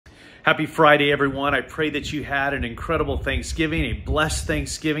Happy Friday, everyone. I pray that you had an incredible Thanksgiving, a blessed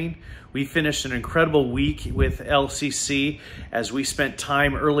Thanksgiving. We finished an incredible week with LCC as we spent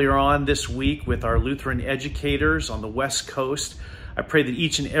time earlier on this week with our Lutheran educators on the West Coast. I pray that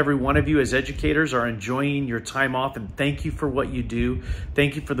each and every one of you as educators are enjoying your time off, and thank you for what you do.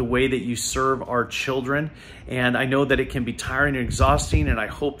 Thank you for the way that you serve our children. And I know that it can be tiring and exhausting, and I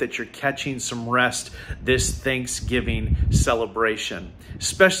hope that you're catching some rest this Thanksgiving celebration,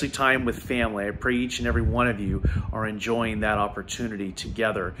 especially time with family. I pray each and every one of you are enjoying that opportunity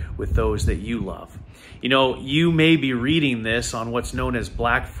together with those that you love. You know, you may be reading this on what's known as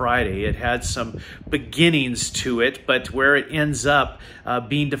Black Friday. It had some beginnings to it, but where it ends up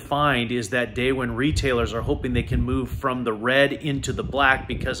being defined is that day when retailers are hoping they can move from the red into the black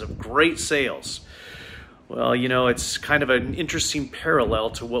because of great sales. Well, you know, it's kind of an interesting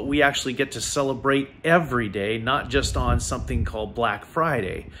parallel to what we actually get to celebrate every day, not just on something called Black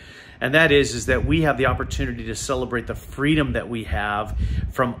Friday. And that is that we have the opportunity to celebrate the freedom that we have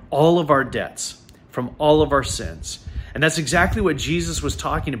from all of our debts, from all of our sins. And that's exactly what Jesus was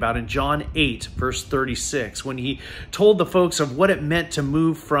talking about in John 8, verse 36, when he told the folks of what it meant to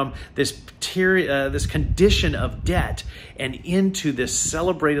move from this condition of debt and into this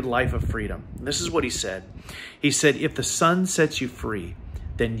celebrated life of freedom. And this is what he said. He said, "If the Son sets you free,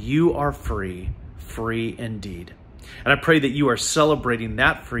 then you are free, free indeed." And I pray that you are celebrating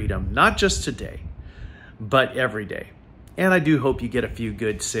that freedom, not just today, but every day. And I do hope you get a few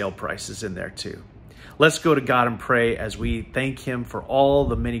good sale prices in there too. Let's go to God and pray as we thank him for all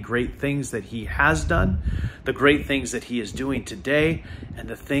the many great things that he has done, the great things that he is doing today, and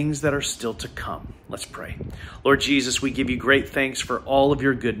the things that are still to come. Let's pray. Lord Jesus, we give you great thanks for all of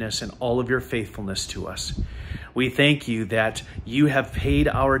your goodness and all of your faithfulness to us. We thank you that you have paid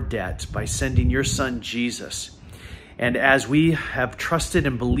our debt by sending your Son, Jesus. And as we have trusted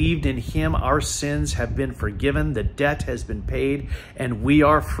and believed in him, our sins have been forgiven, the debt has been paid, and we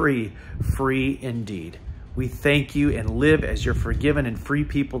are free, free indeed. We thank you and live as your forgiven and free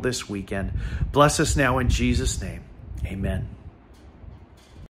people this weekend. Bless us now in Jesus' name. Amen.